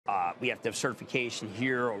We have to have certification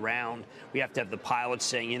here around. We have to have the pilots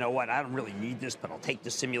saying, you know what, I don't really need this, but I'll take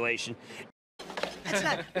the simulation. That's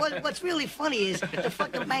not, what's really funny is the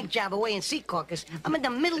fucking bank job away in Sea Caucus. I'm in the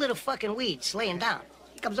middle of the fucking weeds, laying down.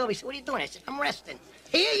 He comes over, he said, what are you doing? I said, I'm resting.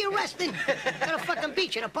 Here, you're resting? Got a fucking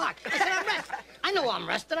beach in a park. I said, I'm resting. I know I'm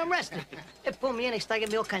resting. They pull me in, they start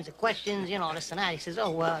giving me all kinds of questions, you know, this and that. He says,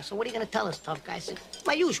 oh, so what are you gonna tell us, tough guy? I said,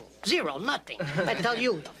 my usual, zero, nothing. I tell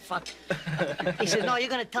you, the fuck. He says, no, you're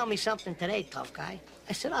gonna tell me something today, tough guy.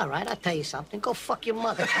 I said, all right, I'll tell you something. Go fuck your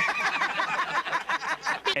mother.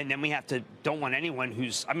 And then we have to, don't want anyone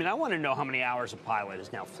who's, I mean, I want to know how many hours a pilot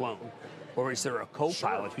has now flown. Or is there a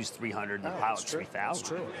co-pilot who's 300 and the pilot's 3,000? That's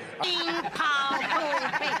true.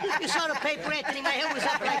 You saw the paper, Anthony, my head was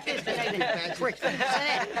up like this.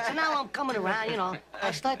 So now I'm coming around, you know.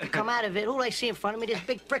 I start to come out of it. Who do I see in front of me? This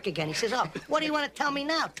big prick again. He says, oh, what do you want to tell me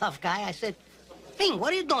now, tough guy? I said, Bing,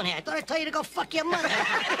 what are you doing here? I thought I'd tell you to go fuck your mother.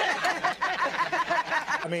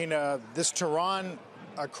 I mean, this Tehran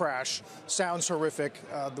crash sounds horrific,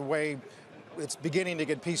 the way it's beginning to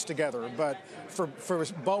get pieced together. But for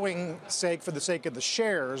Boeing's sake, for the sake of the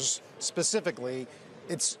shares specifically,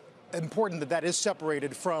 it's important that that is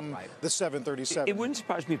separated from the 737. It wouldn't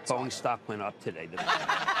surprise me if Boeing stock went up today.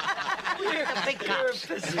 You're a big cops.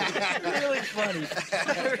 Really funny.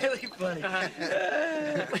 Really funny.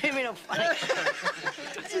 What do you mean I'm funny?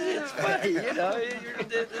 It's funny, you know.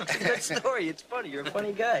 It's a good story. It's funny. You're a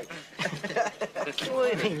funny guy. What do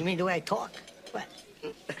you mean? You mean the way I talk? What?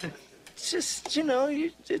 It's just, you know,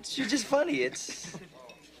 you're just funny. It's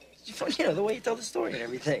funny, you know, the way you tell the story and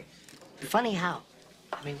everything. Funny how?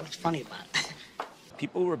 I mean, what's funny about it?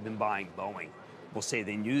 People who have been buying Boeing will say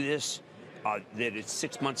they knew this, that it's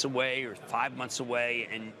 6 months away or 5 months away,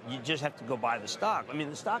 and you just have to go buy the stock. I mean,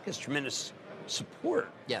 the stock has tremendous support.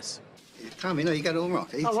 Yes. Tommy, no, you got it all wrong.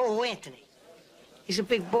 Oh, Anthony. He's a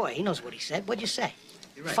big boy. He knows what he said. What'd you say?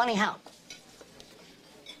 You're right. Funny how?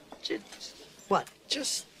 What?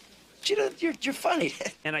 Just, you know, you're funny.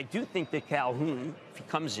 And I do think that Calhoun, if he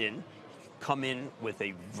comes in, come in with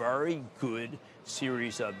a very good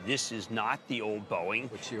series of this is not the old Boeing.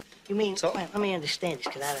 You mean, well, let me understand this,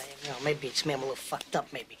 because you know, maybe it's me, I'm a little fucked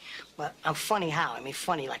up, maybe. But I'm funny how? I mean,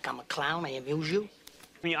 funny like I'm a clown, I amuse you?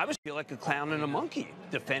 I mean, I was feel like a clown and a monkey,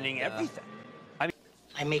 defending everything.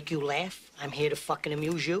 I make you laugh? I'm here to fucking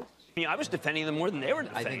amuse you? I mean, I was defending them more than they were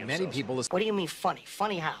defending I think many themselves. people... What do you mean funny?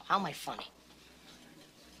 Funny how? How am I funny?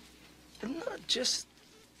 I'm not just,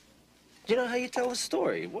 you know how you tell a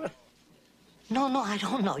story. What? No, I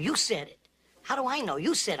don't know. You said it. How do I know?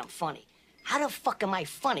 You said I'm funny. How the fuck am I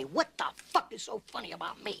funny? What the fuck is so funny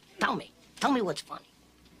about me? Tell me. Tell me what's funny.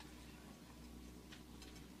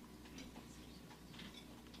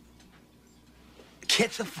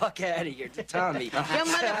 Get the fuck out of here, Tommy. You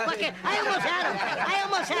motherfucker. I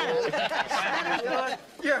almost had him.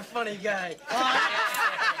 You're a funny guy.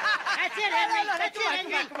 That's it, Henry. That's it,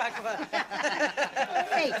 Henry. Come on.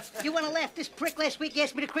 Hey, you want to laugh? This prick last week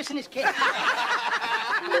asked me to christen his kid. Yeah,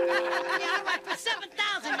 all right, for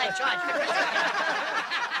 $7,000 I charge.